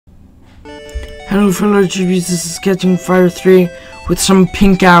Hello fellow GBs, this is Catching Fire 3 with some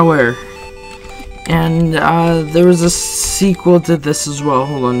Pink Hour. And there was a sequel to this as well.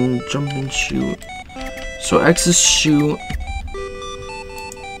 Hold on, jump and shoot. So X is shoot.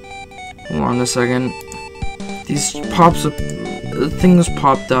 Hold on a second. These pops up, the things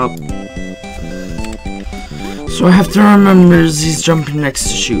popped up. So I have to remember Z's jumping next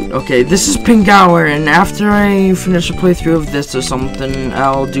to shoot. Okay, this is Pink Hour, and after I finish a playthrough of this or something,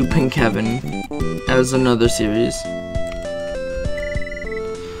 I'll do Pink Heaven as another series.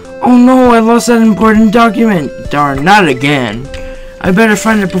 Oh no, I lost that important document! Darn, not again. I better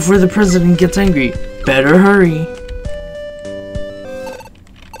find it before the president gets angry. Better hurry.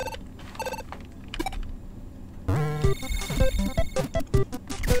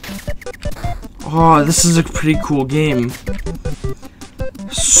 Oh, this is a pretty cool game.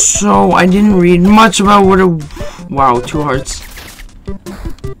 So, I didn't read much about what a... Wow, 2 hearts.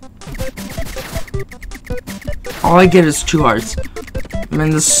 All I get is 2 hearts.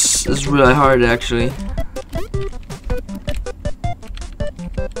 Man, this is really hard, actually.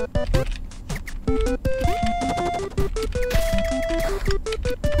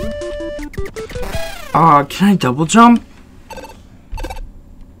 Can I double jump?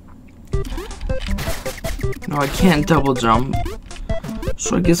 No, I can't double jump.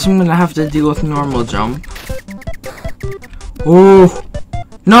 So I guess I'm gonna have to deal with normal jump. Oh!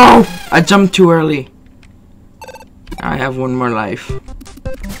 No! I jumped too early. I have 1 more life.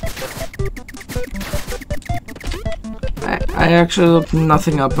 I actually looked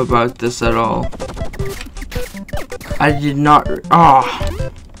nothing up about this at all. I did not...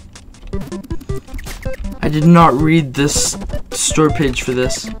 I did not read this store page for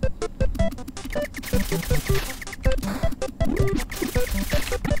this.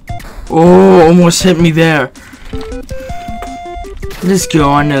 Oh, almost hit me there. Let's go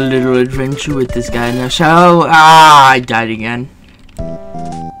on a little adventure with this guy now, shall... I died again.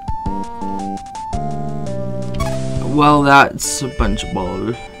 Well, that's a bunch of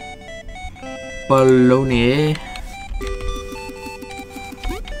baloney.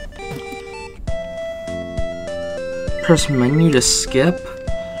 Press menu to skip.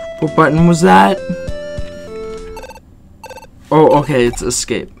 What button was that? Oh, okay, it's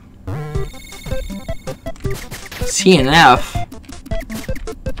escape. C and F.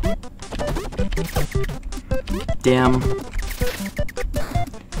 Damn.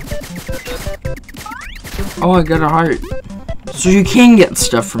 Oh, I got a heart. So you can get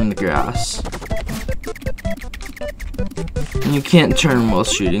stuff from the grass. And you can't turn while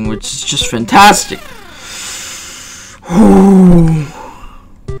shooting, which is just fantastic. Ooh.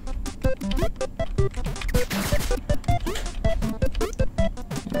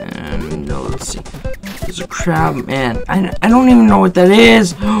 And let's see. There's a crab, man. I don't even know what that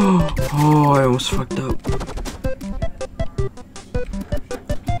is. Oh, I almost fucked up.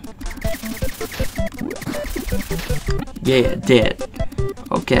 Yeah, dead.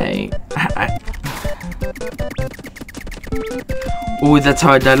 Okay. Oh, that's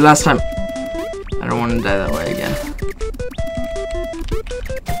how I died last time. I don't want to die that way again.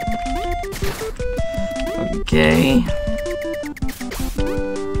 Okay.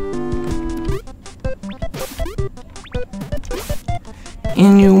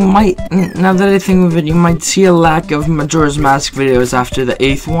 And you might, now that I think of it, you might see a lack of Majora's Mask videos after the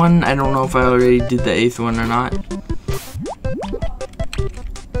 8th one. I don't know if I already did the 8th one or not.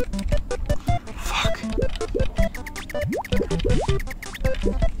 Fuck.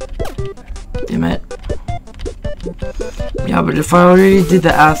 Damn it. Yeah, but if I already did the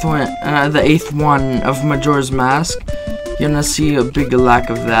 8th one of Majora's Mask, you're gonna see a big lack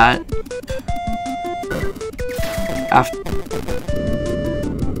of that.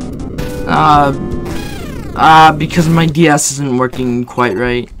 Because my DS isn't working quite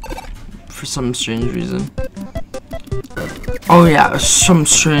right for some strange reason. Oh yeah, some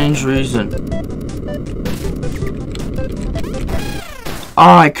strange reason.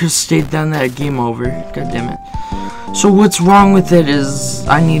 Oh, I could have stayed down there. Game over. God damn it. So what's wrong with it is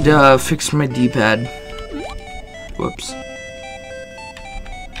I need to fix my D-pad. Whoops.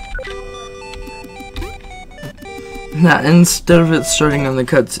 Nah, instead of it starting on the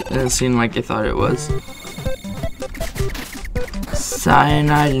cutscene like I thought it was.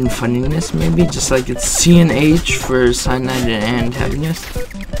 Cyanide and funniness, maybe? Just like it's C and H for cyanide and happiness.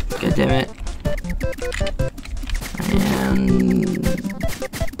 God damn it. And...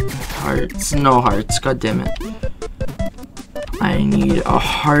 hearts. No hearts. God damn it. I need a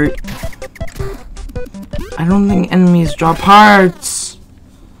heart. I don't think enemies drop hearts.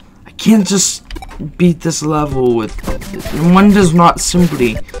 I can't just beat this level with... one does not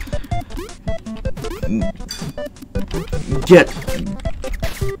simply get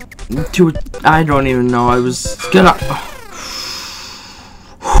to, I don't even know, I was gonna,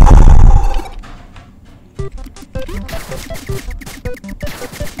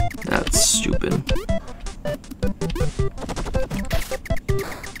 that's stupid.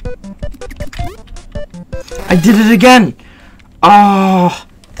 I did it again! Oh,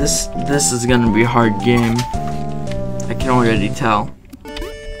 this is gonna be a hard game. I can already tell.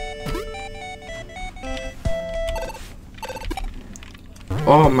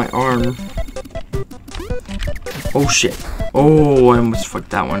 Oh, my arm. Oh shit. Oh, I almost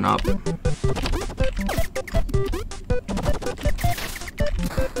fucked that one up.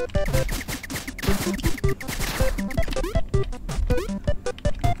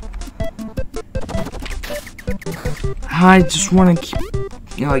 I just want to keep,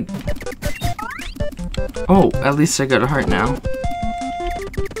 you know, like, oh, at least I got a heart now.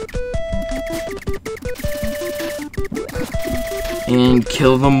 And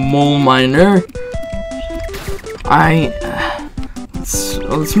kill the mole miner.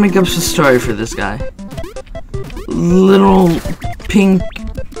 Let's make up some story for this guy. Little pink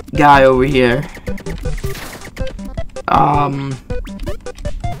guy over here.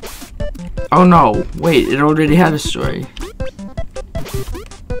 Oh no, wait, it already had a story.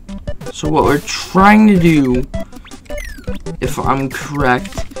 So what we're trying to do, if I'm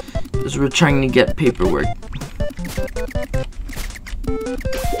correct, is we're trying to get paperwork.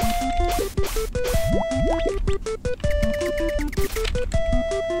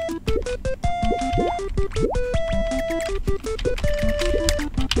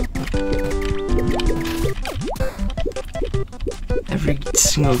 Every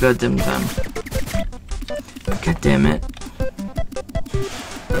single goddamn time. God damn it.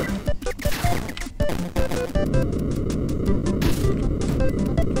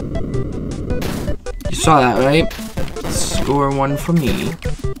 You saw that, right? Score 1 for me.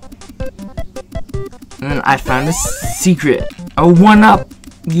 And then I found a secret. A 1-up.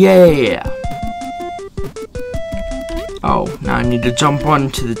 Yeah. Oh, now I need to jump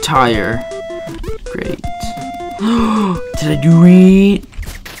onto the tire. Great. Did I do it?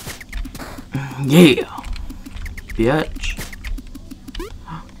 Yeah. Bitch.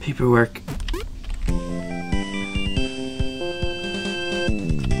 Paperwork.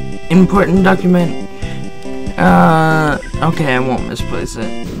 Important document. Okay, I won't misplace it.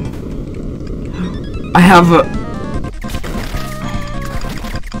 I have a...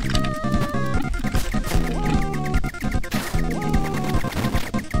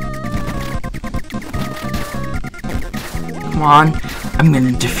 Come on, I'm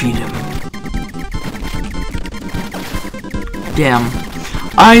gonna defeat him. Damn.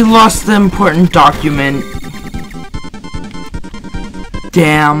 I lost the important document.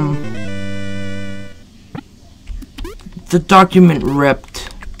 Damn. The document ripped.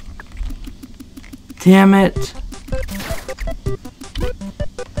 Damn it.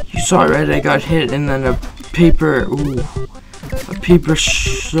 You saw it, right? I got hit and then a paper, a paper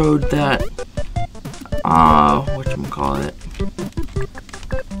showed that, whatchamacallit,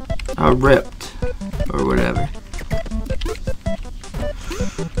 ripped, or whatever.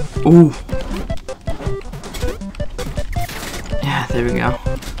 Ooh. Yeah, there we go.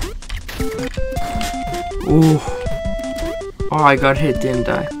 Ooh. Oh, I got hit, didn't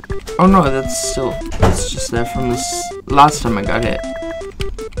I? Oh no, that's just there from this last time I got hit.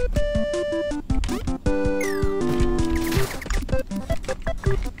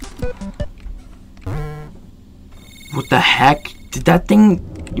 What the heck? Did that thing,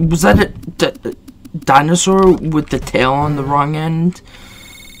 was that a dinosaur with the tail on the wrong end?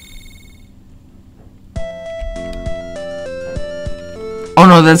 Oh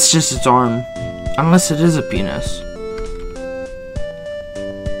no, that's just its arm. Unless it is a penis.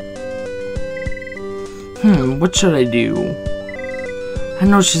 What should I do? I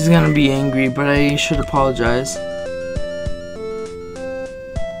know she's gonna be angry, but I should apologize.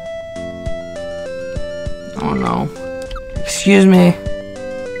 Oh no. Excuse me.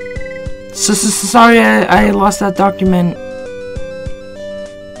 Sorry, I lost that document.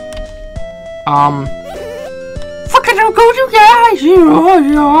 Fucking go to guys, you know,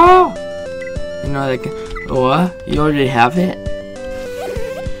 like, what? You already have it?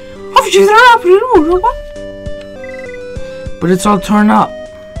 But it's all torn up.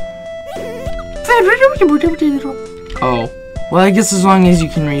 Oh. Well, I guess as long as you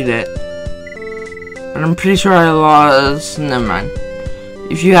can read it. But I'm pretty sure I lost... Never mind.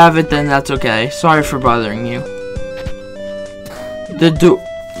 If you have it, then that's okay. Sorry for bothering you.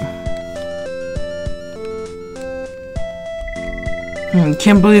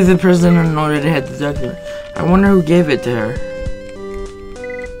 Can't believe the president already had the document. I wonder who gave it to her.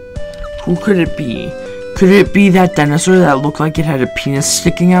 Who could it be? Could it be that dinosaur that looked like it had a penis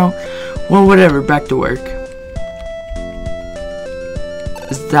sticking out? Well, whatever, back to work.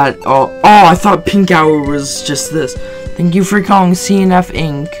 Is that all? Oh, I thought Pink Hour was just this. Thank you for calling CNF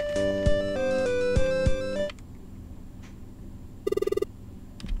Inc.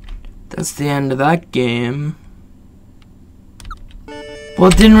 That's the end of that game. Well,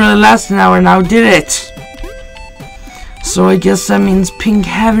 it didn't really last an hour now, did it? So I guess that means Pink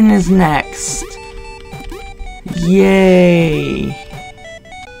Heaven is next. Yay.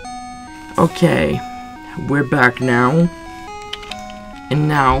 Okay, we're back now. And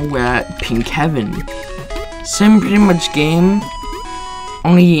now we're at Pink Heaven. Same pretty much game.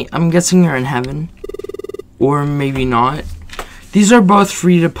 Only, I'm guessing you're in heaven. Or maybe not. These are both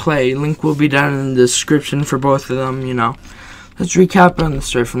free to play. Link will be down in the description for both of them, you know. Let's recap on the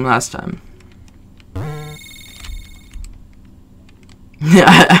story from last time.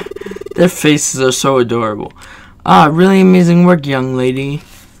 Their faces are so adorable. Ah, really amazing work, young lady.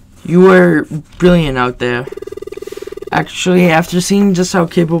 You were brilliant out there. Actually, after seeing just how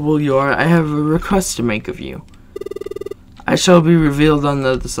capable you are, I have a request to make of you. I shall be revealed on the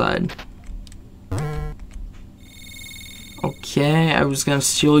other side. Okay, I was gonna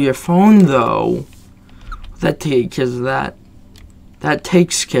steal your phone, though. That takes care of that. That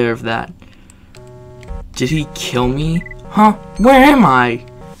takes care of that. Did he kill me? Huh? Where am I?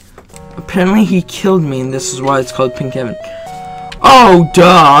 Apparently he killed me, and this is why it's called Pink Heaven. Oh,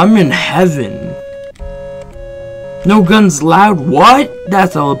 duh, I'm in heaven. No guns allowed? What?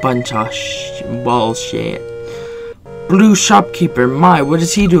 That's all a bunch of bullshit. Blue shopkeeper, my, what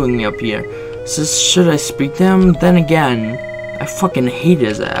is he doing up here? Says, should I speak to him? Then again, I fucking hate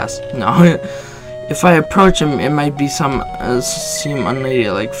his ass. No, if I approach him, it might be seem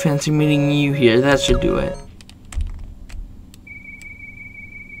unladylike. Fancy meeting you here, that should do it.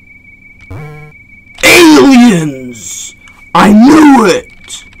 Aliens! I knew it!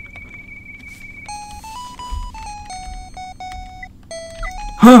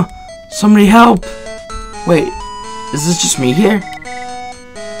 Huh? Somebody help! Wait, is this just me here?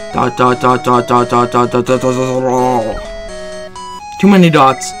 Dot dot dot dot dot dot dot dot dot dot. Too many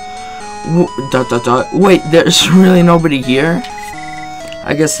dots. Dot dot dot. Wait, there's really nobody here?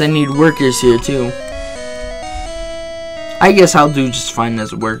 I guess they need workers here too. I guess I'll do just fine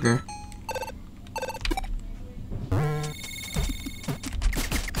as a worker.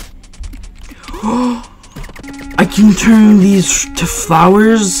 I can turn these to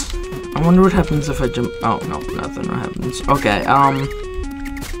flowers. I wonder what happens if I jump. Oh no, nothing happens. Okay,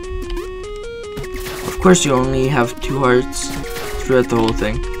 of course you only have 2 hearts throughout the whole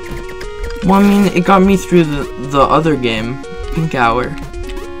thing. Well, I mean, it got me through the other game, Pink Hour.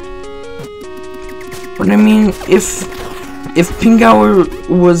 But I mean, if Pink Hour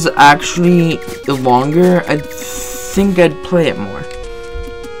was actually longer, I think I'd play it more.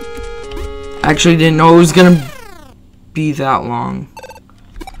 I actually didn't know it was gonna be that long.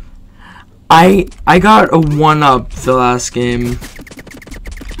 I got a 1-up the last game.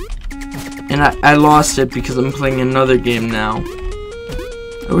 And I lost it because I'm playing another game now.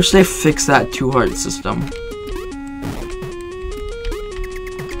 I wish they fixed that 2-heart system.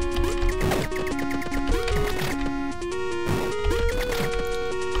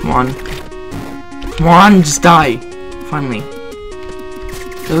 Come on. Come on, just die. Finally.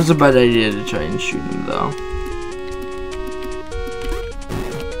 It was a bad idea to try and shoot him, though.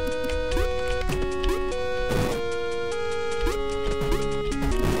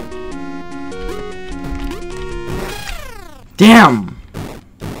 Damn!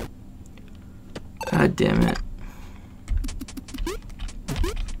 God damn it.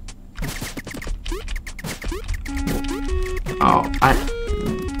 Oh,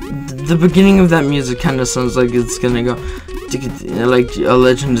 the beginning of that music kind of sounds like it's gonna go like a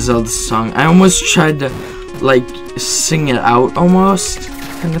Legend of Zelda song. I almost tried to like sing it out almost,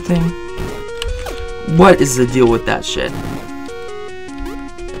 kind of thing. What is the deal with that shit?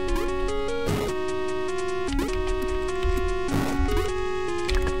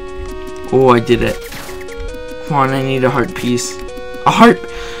 Oh, I did it. Come on, I need a heart piece. A heart!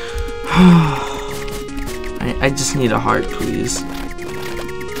 I just need a heart, please.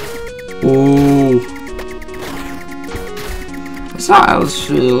 Oh. I saw Alice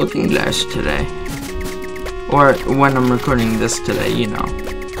through the looking glass today. Or when I'm recording this today, you know.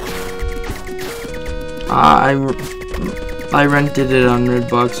 I rented it on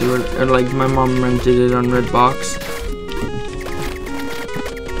Redbox, or like my mom rented it on Redbox.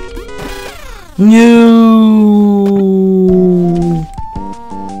 No.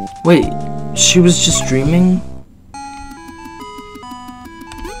 Wait, she was just dreaming?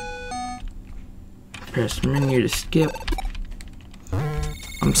 Press menu to skip.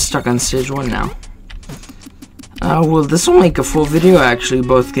 I'm stuck on stage 1 now. Well, this will make a full video actually,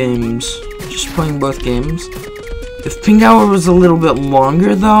 both games. Just playing both games. If Pink Hour was a little bit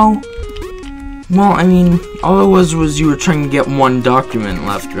longer though, well, I mean, all it was you were trying to get one document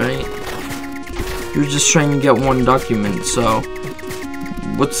left, right? You were just trying to get one document, so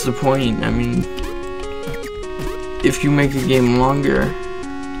what's the point? I mean, if you make a game longer.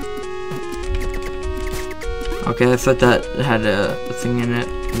 Okay, I thought that had a thing in it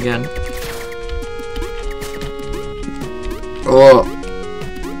again. Oh.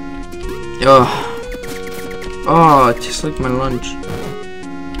 Oh, it tastes like my lunch.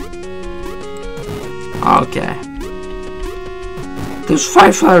 Okay. Those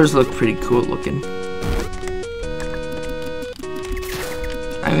 5 flowers look pretty cool looking.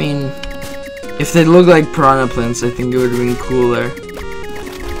 I mean, if they look like piranha plants, I think it would have been cooler.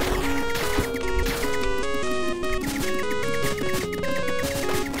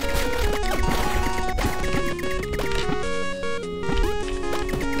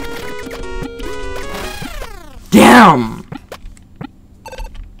 Damn!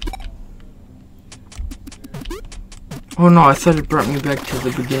 Oh no, I thought it brought me back to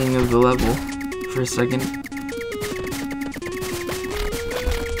the beginning of the level for a second.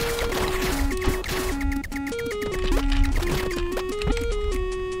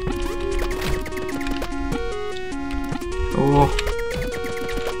 Oh.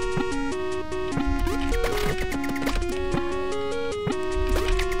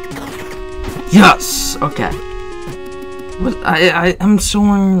 Yes! Okay. What? I'm so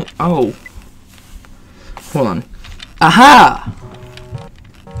on. Oh. Hold on. Aha!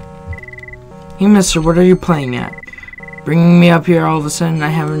 Hey, mister, what are you playing at? Bringing me up here all of a sudden, I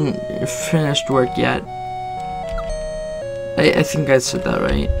haven't finished work yet. I think I said that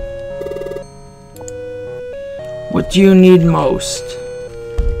right. What do you need most?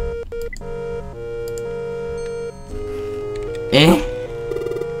 Eh?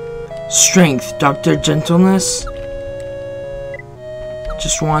 Strength, Dr. Gentleness?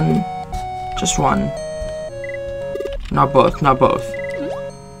 Just one. Just one. Not both, not both.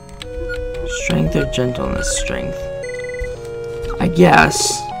 Strength or gentleness? Strength. I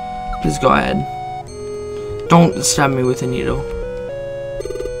guess. Please go ahead. Don't stab me with a needle.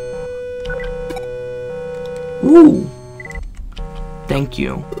 Ooh. Thank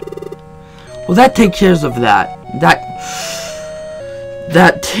you. Well, that takes care of that.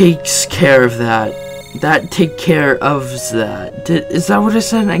 That takes care of that. That take care of that. Is that what I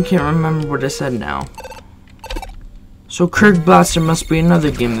said? I can't remember what I said now. So Kirk Blaster must be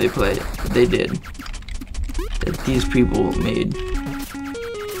another game they did. That these people made.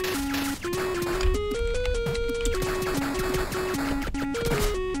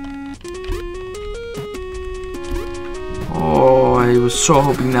 Oh, I was so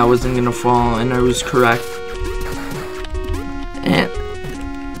hoping that wasn't gonna fall, and I was correct. And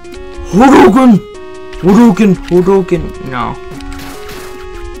Hadouken! Hadouken! Hadouken! No.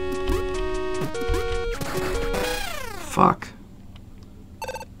 Fuck.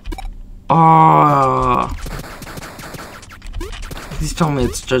 Ah. Please tell me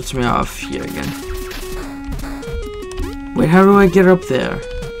it starts me off here again. Wait, how do I get up there?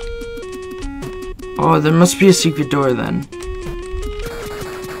 Oh, there must be a secret door then.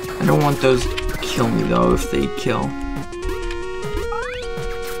 I don't want those to kill me though if they kill.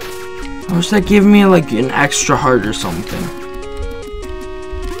 I wish that gave me like an extra heart or something.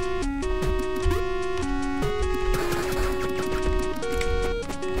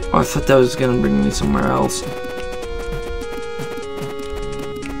 Oh, I thought that was gonna bring me somewhere else.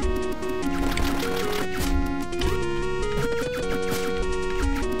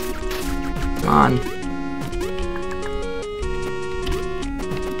 Come on.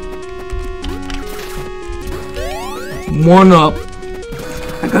 One up.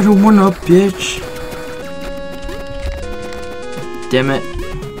 I got a 1-up, bitch. Damn it.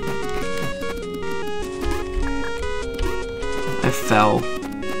 I fell.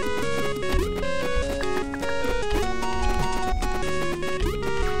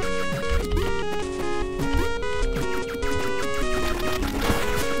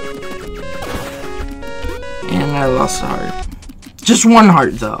 And I lost a heart. Just 1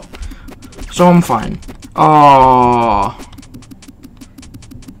 heart, though. So I'm fine. Oh.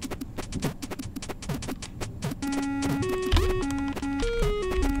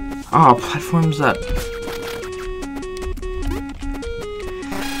 Oh, platforms that.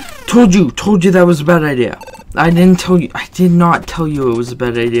 Told you that was a bad idea. I didn't tell you. I did not tell you it was a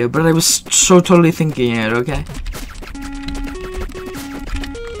bad idea, but I was so totally thinking it, okay?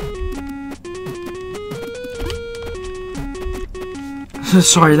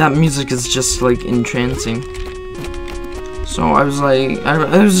 Sorry, that music is just like entrancing. So I was like,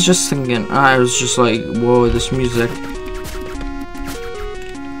 I was just thinking, I was just like, whoa, this music.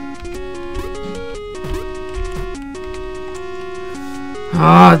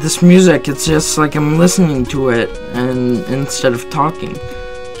 This music, it's just like I'm listening to it and instead of talking.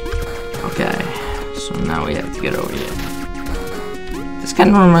 Okay, so now we have to get over here. This kind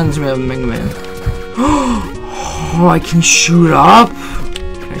of reminds me of Mega Man. Oh, I can shoot up?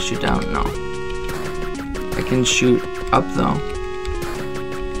 Can I shoot down? No. I can shoot up though.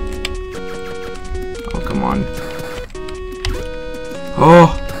 Oh, come on.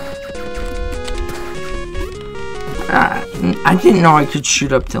 Oh! I didn't know I could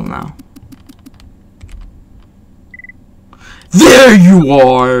shoot up till now. There you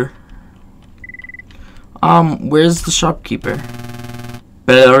are! Where's the shopkeeper?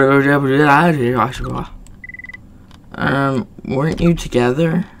 Weren't you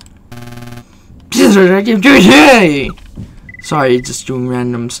together? Sorry, just doing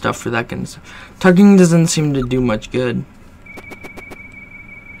random stuff for that kind of stuff. Tugging doesn't seem to do much good.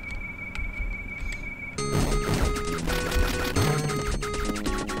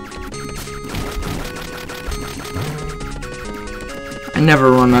 I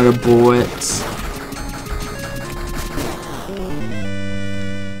never run out of bullets.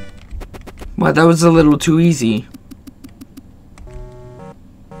 Wow, that was a little too easy.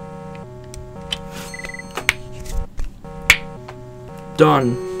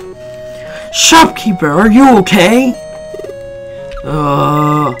 Done. Shopkeeper, are you okay?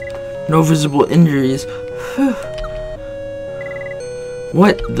 No visible injuries.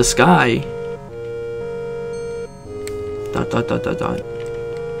 What? The sky? Dot dot dot dot dot.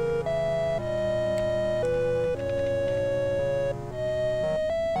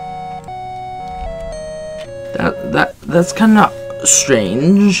 That's kind of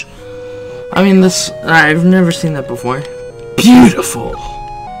strange. I mean, I've never seen that before. Beautiful.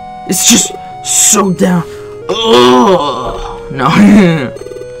 It's just so down. Ugh. No.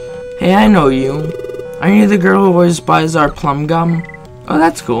 Hey, I know you. Aren't you the girl who always buys our plum gum? Oh,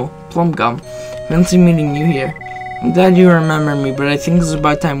 that's cool. Plum gum. Fancy meeting you here. I'm glad you remember me, but I think it's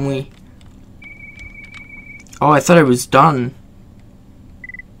about time we... Oh, I thought I was done.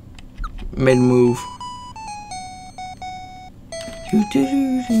 Made a move.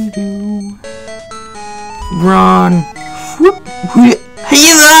 Run.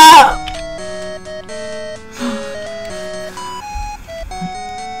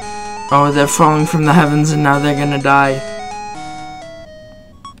 Oh, they're falling from the heavens and now they're gonna die.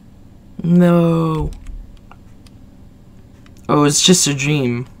 No. Oh, it's just a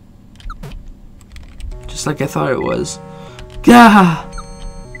dream. Just like I thought it was. Gah!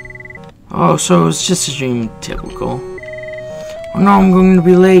 Oh, so it's just a dream. Typical. Oh no, I'm going to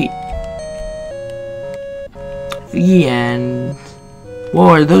be late. The end. Whoa,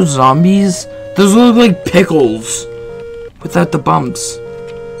 are those zombies? Those look like pickles. Without the bumps.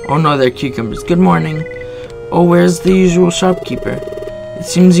 Oh no, they're cucumbers. Good morning. Oh, where's the usual shopkeeper? It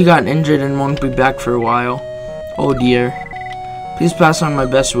seems he got injured and won't be back for a while. Oh dear. Please pass on my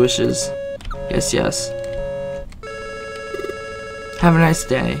best wishes. Yes, yes. Have a nice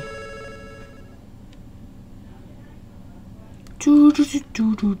day.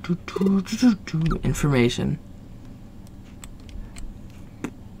 Information.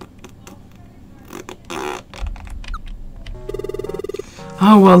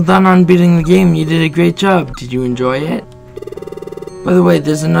 Oh, well done on beating the game. You did a great job. Did you enjoy it? By the way,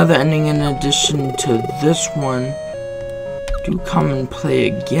 there's another ending in addition to this one. Do come and play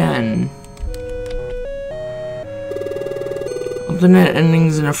again. Alternate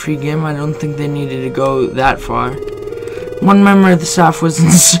endings in a free game. I don't think they needed to go that far. One member of the staff was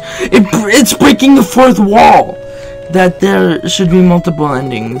it's breaking the fourth wall that there should be multiple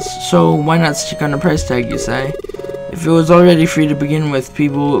endings, so why not stick on a price tag, you say? If it was already free to begin with,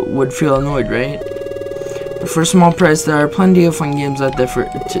 people would feel annoyed, right? But for a small price, there are plenty of fun games out there. For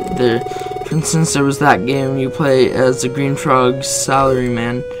instance, there was that game you play as the Green Frog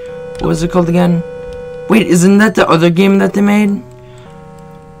Salaryman. What was it called again? Wait, isn't that the other game that they made?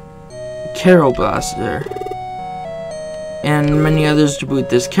 Carol Blaster. And many others to boot.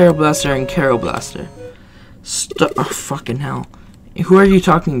 There's Carol Blaster and Carol Blaster. Oh, fucking hell. Who are you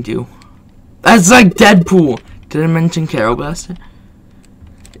talking to? That's like Deadpool. Did I mention Carol Blaster?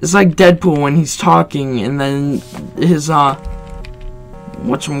 It's like Deadpool when he's talking and then his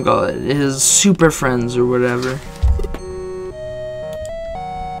whatchamacallit, his super friends or whatever.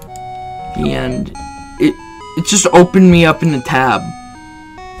 The end. It just opened me up in the tab.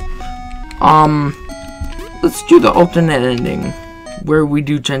 Let's do the alternate ending where we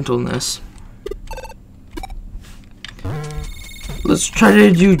do gentleness. Let's try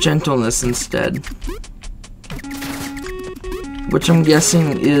to do gentleness instead, which I'm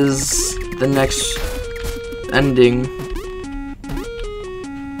guessing is the next ending.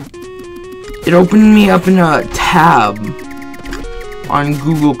 It opened me up in a tab on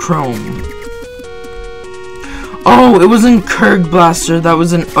Google Chrome. Oh, it wasn't Kurg Blaster, that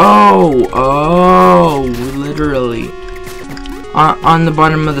was an literally. On the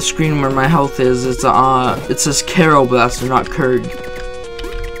bottom of the screen where my health is, it says Karo Blaster, not Kurg.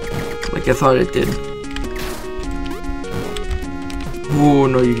 Like I thought it did. Whoa,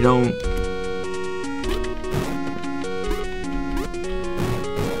 no you don't.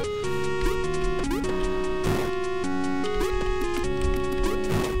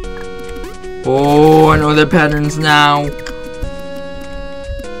 Oh, I know their patterns now.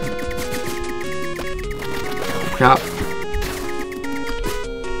 Crap.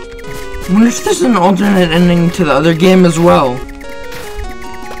 I wonder if there's an alternate ending to the other game as well,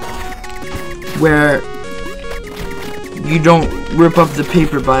 where you don't rip up the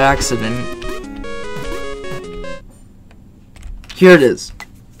paper by accident. Here it is.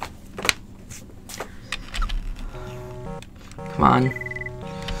 Come on.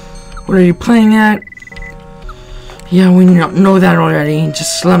 What are you playing at? Yeah, we know that already.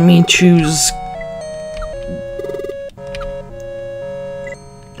 Just let me choose.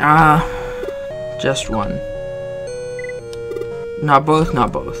 Just one. Not both,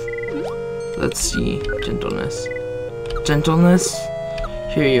 not both. Let's see. Gentleness. Gentleness.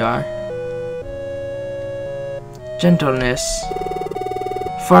 Here you are. Gentleness.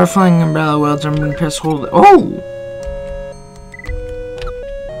 Far flying umbrella, well jumping, press hold. Oh!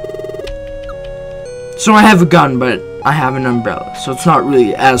 So I have a gun, but I have an umbrella, so it's not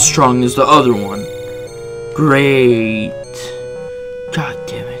really as strong as the other one. Great. God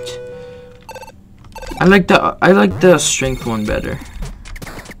damn it. I like the strength one better.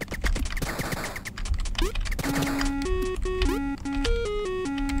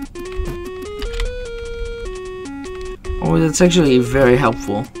 Oh, that's actually very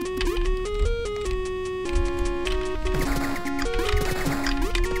helpful.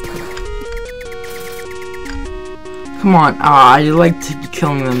 Come on, I like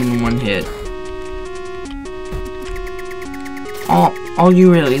killing them in one hit. All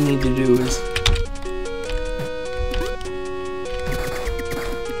you really need to do is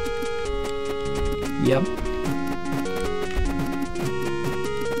yep.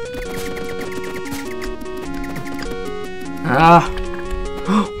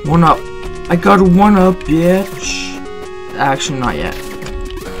 One up. I got a one up, bitch. Actually, not yet.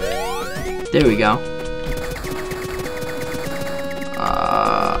 There we go.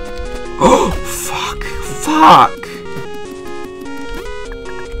 Oh, fuck. Fuck.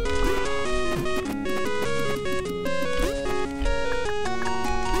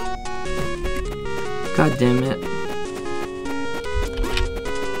 God damn it.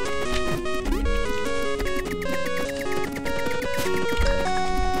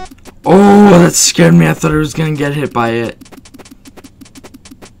 Oh, that scared me. I thought I was gonna get hit by it.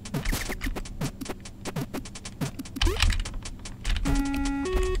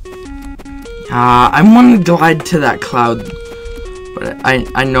 I want to glide to that cloud, but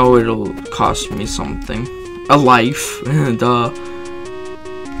I know it'll cost me something. A life. Duh.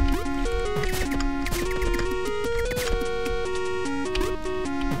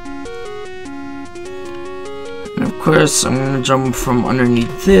 And of course, I'm gonna jump from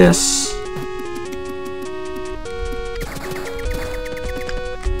underneath this.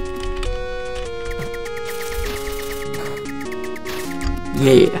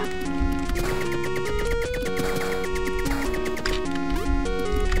 Yeah.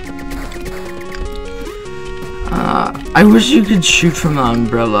 I wish you could shoot from the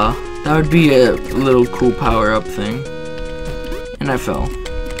umbrella. That would be a little cool power-up thing. And I fell.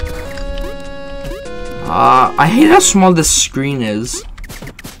 I hate how small this screen is.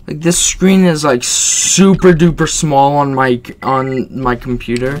 Like, this screen is like super duper small on my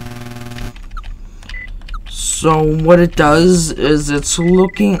computer. So what it does is it's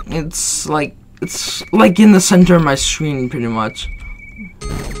like in the center of my screen pretty much.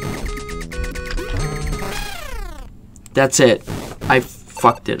 That's it. I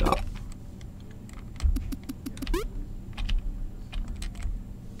fucked it up.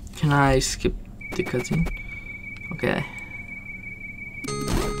 Can I skip the cutscene? Okay.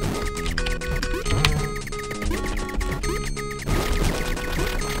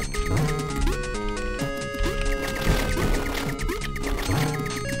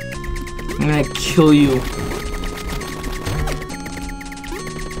 gonna kill you.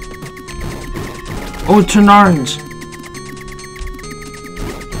 Oh, it turned orange.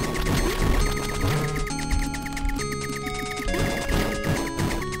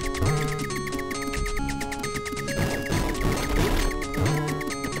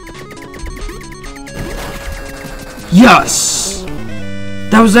 Yes!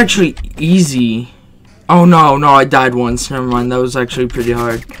 That was actually easy. Oh no, I died once. Never mind, that was actually pretty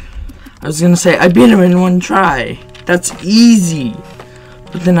hard. I was gonna say, I beat him in one try. That's easy.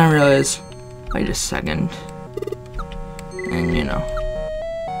 But then I realized, wait a second. And you know.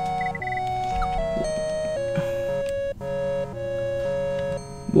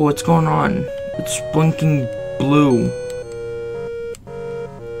 Whoa, what's going on? It's blinking blue.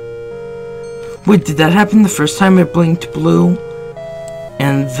 Wait, did that happen the first time it blinked blue?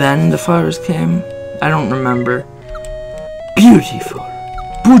 And then the flowers came? I don't remember. Beautiful.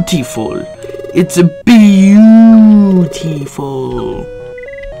 Beautiful. It's a beautiful.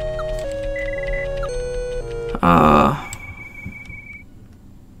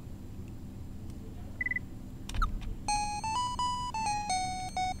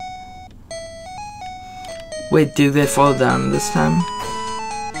 Wait, do they fall down this time?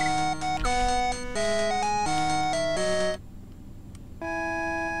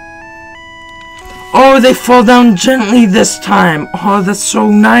 Oh, they fall down gently this time. Oh, that's so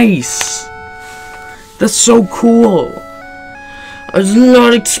nice. That's so cool. I was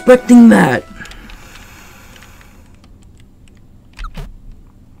not expecting that.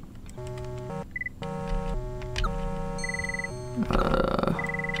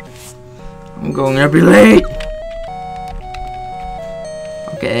 I'm going to be late.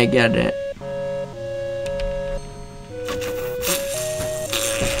 Okay, I get it.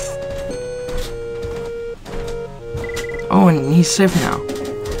 Oh, and he's safe now.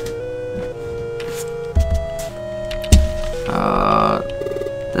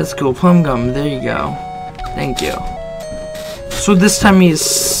 That's cool. Plum gum. There you go. Thank you. So this time he's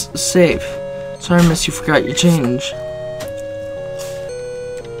safe. Sorry, miss, you forgot your change.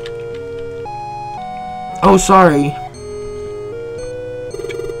 Oh, sorry.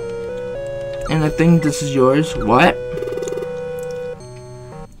 And I think this is yours. What?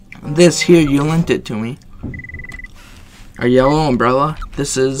 This here, you lent it to me. Our yellow umbrella.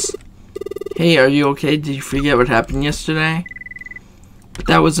 This is... Hey, are you okay? Did you forget what happened yesterday? But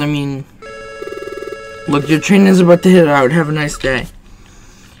that was, I mean... Look, your train is about to hit out. Have a nice day.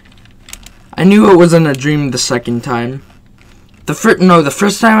 I knew it wasn't a dream the second time. The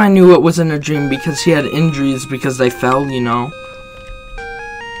first time I knew it wasn't a dream because he had injuries because they fell, you know.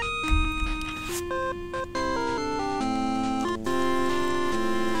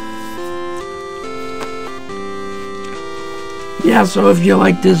 Yeah, so if you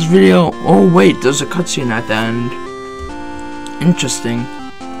like this video... Oh, wait, there's a cutscene at the end. Interesting.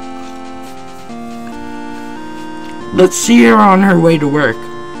 Let's see her on her way to work.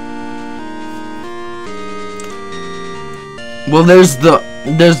 Well, there's the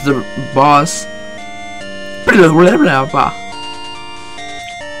boss.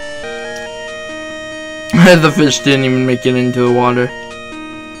 The fish didn't even make it into the water.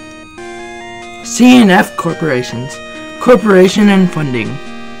 C&F Corporations. Corporation and funding.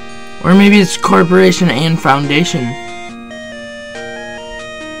 Or maybe it's corporation and foundation.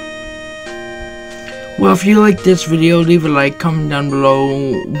 Well, if you like this video, leave a like, comment down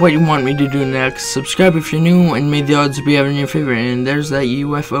below what you want me to do next. Subscribe if you're new, and may the odds be ever in your favor. And there's that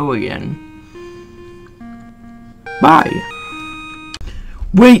UFO again. Bye.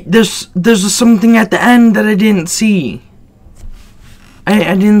 Wait, there's something at the end that I didn't see.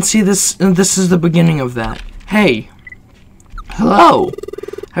 I didn't see this. This is the beginning of that. Hey. Hello.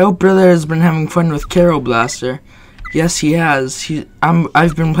 I hope brother has been having fun with Carol Blaster. Yes, he has.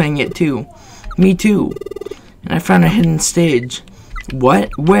 I've been playing it too. Me too. And I found a hidden stage.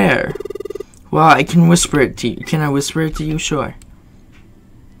 What? Where? Well, I can whisper it to you. Can I whisper it to you? Sure.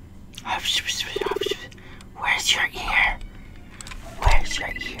 Where's your ear? Where's your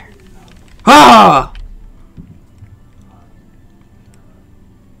ear? Ah!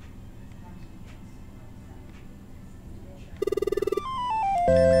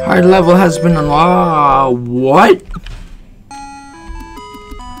 Hard level has been unlocked. What?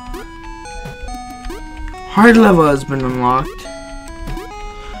 Hard level has been unlocked.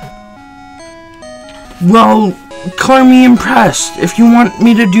 Well, color me impressed. If you want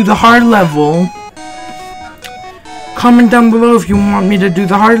me to do the hard level, comment down below if you want me to do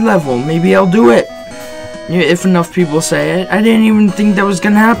the hard level. Maybe I'll do it. If enough people say it. I didn't even think that was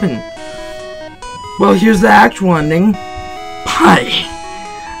gonna happen. Well, here's the actual ending. Bye.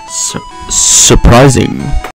 Surprising.